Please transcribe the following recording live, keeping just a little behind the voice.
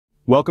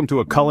Welcome to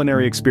a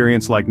culinary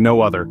experience like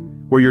no other,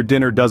 where your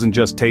dinner doesn't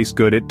just taste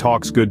good, it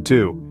talks good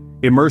too.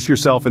 Immerse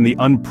yourself in the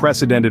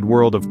unprecedented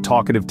world of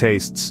Talkative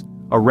Tastes,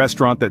 a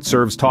restaurant that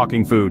serves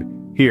talking food.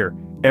 Here,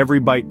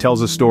 every bite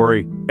tells a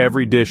story,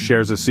 every dish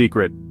shares a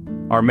secret.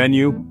 Our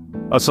menu?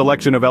 A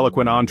selection of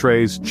eloquent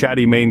entrees,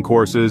 chatty main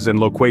courses, and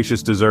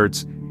loquacious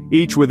desserts,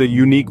 each with a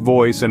unique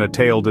voice and a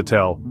tale to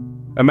tell.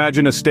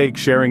 Imagine a steak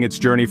sharing its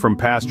journey from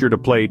pasture to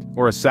plate,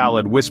 or a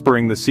salad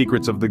whispering the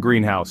secrets of the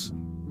greenhouse.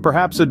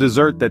 Perhaps a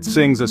dessert that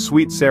sings a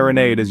sweet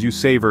serenade as you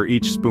savor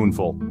each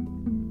spoonful.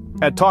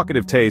 At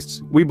Talkative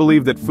Tastes, we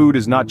believe that food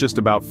is not just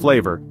about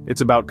flavor,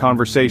 it's about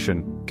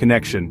conversation,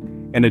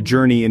 connection, and a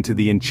journey into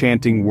the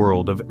enchanting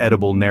world of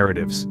edible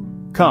narratives.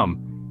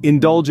 Come,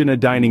 indulge in a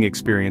dining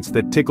experience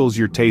that tickles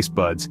your taste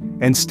buds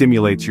and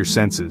stimulates your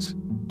senses.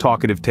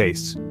 Talkative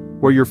Tastes,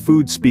 where your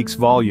food speaks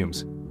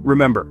volumes.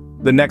 Remember,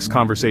 the next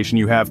conversation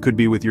you have could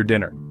be with your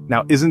dinner.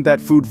 Now, isn't that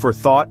food for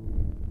thought?